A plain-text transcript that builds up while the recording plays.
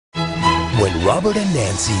when Robert and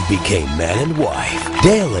Nancy became man and wife.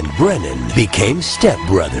 Dale and Brennan became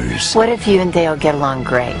stepbrothers. What if you and Dale get along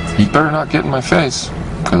great? You better not get in my face,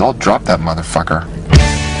 because I'll drop that motherfucker.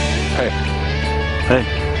 Hey.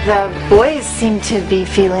 Hey. The boys seem to be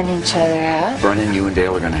feeling each other out. Brennan, you and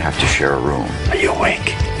Dale are gonna have to share a room. Are you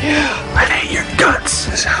awake? Yeah. I hate your guts.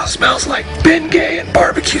 This house smells like Bengay and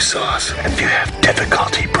barbecue sauce. And if you have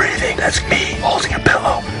difficulty breathing, that's me holding a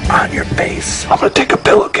pillow on your face. I'm gonna take a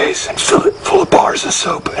pillowcase and fill it full of bars of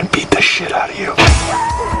soap and beat the shit out of you.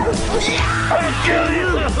 I'll kill you!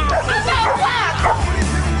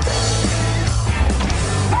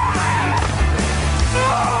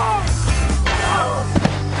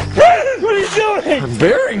 What are you doing? I'm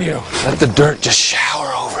burying you. Let the dirt just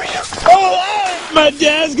shower over you. Oh, my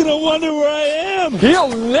dad's gonna wonder where I am. He'll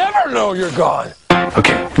never know you're gone.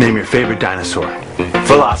 Okay, name your favorite dinosaur.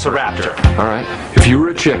 Velociraptor. All right. If you were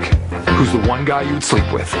a chick, who's the one guy you'd sleep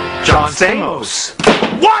with? John Stamos.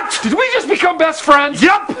 What? Did we just become best friends?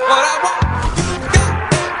 Yup!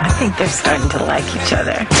 I think they're starting to like each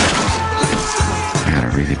other. I got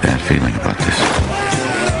a really bad feeling about this.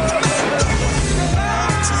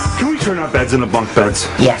 Can we turn our beds into bunk beds?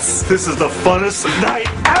 Yes. This is the funnest night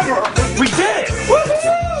ever! We did it!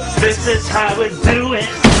 Woo-hoo! This is how we do it!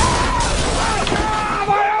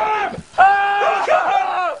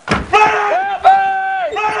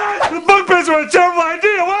 The bunk beds were a terrible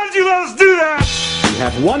idea! Why did you let us do that? You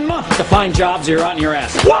have 1 month to find jobs or you're out in your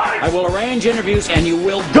ass. What? I will arrange interviews and you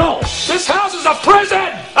will go. This house is a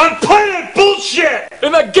prison! On planet bullshit!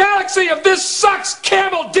 In the galaxy of this sucks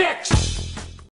camel dicks!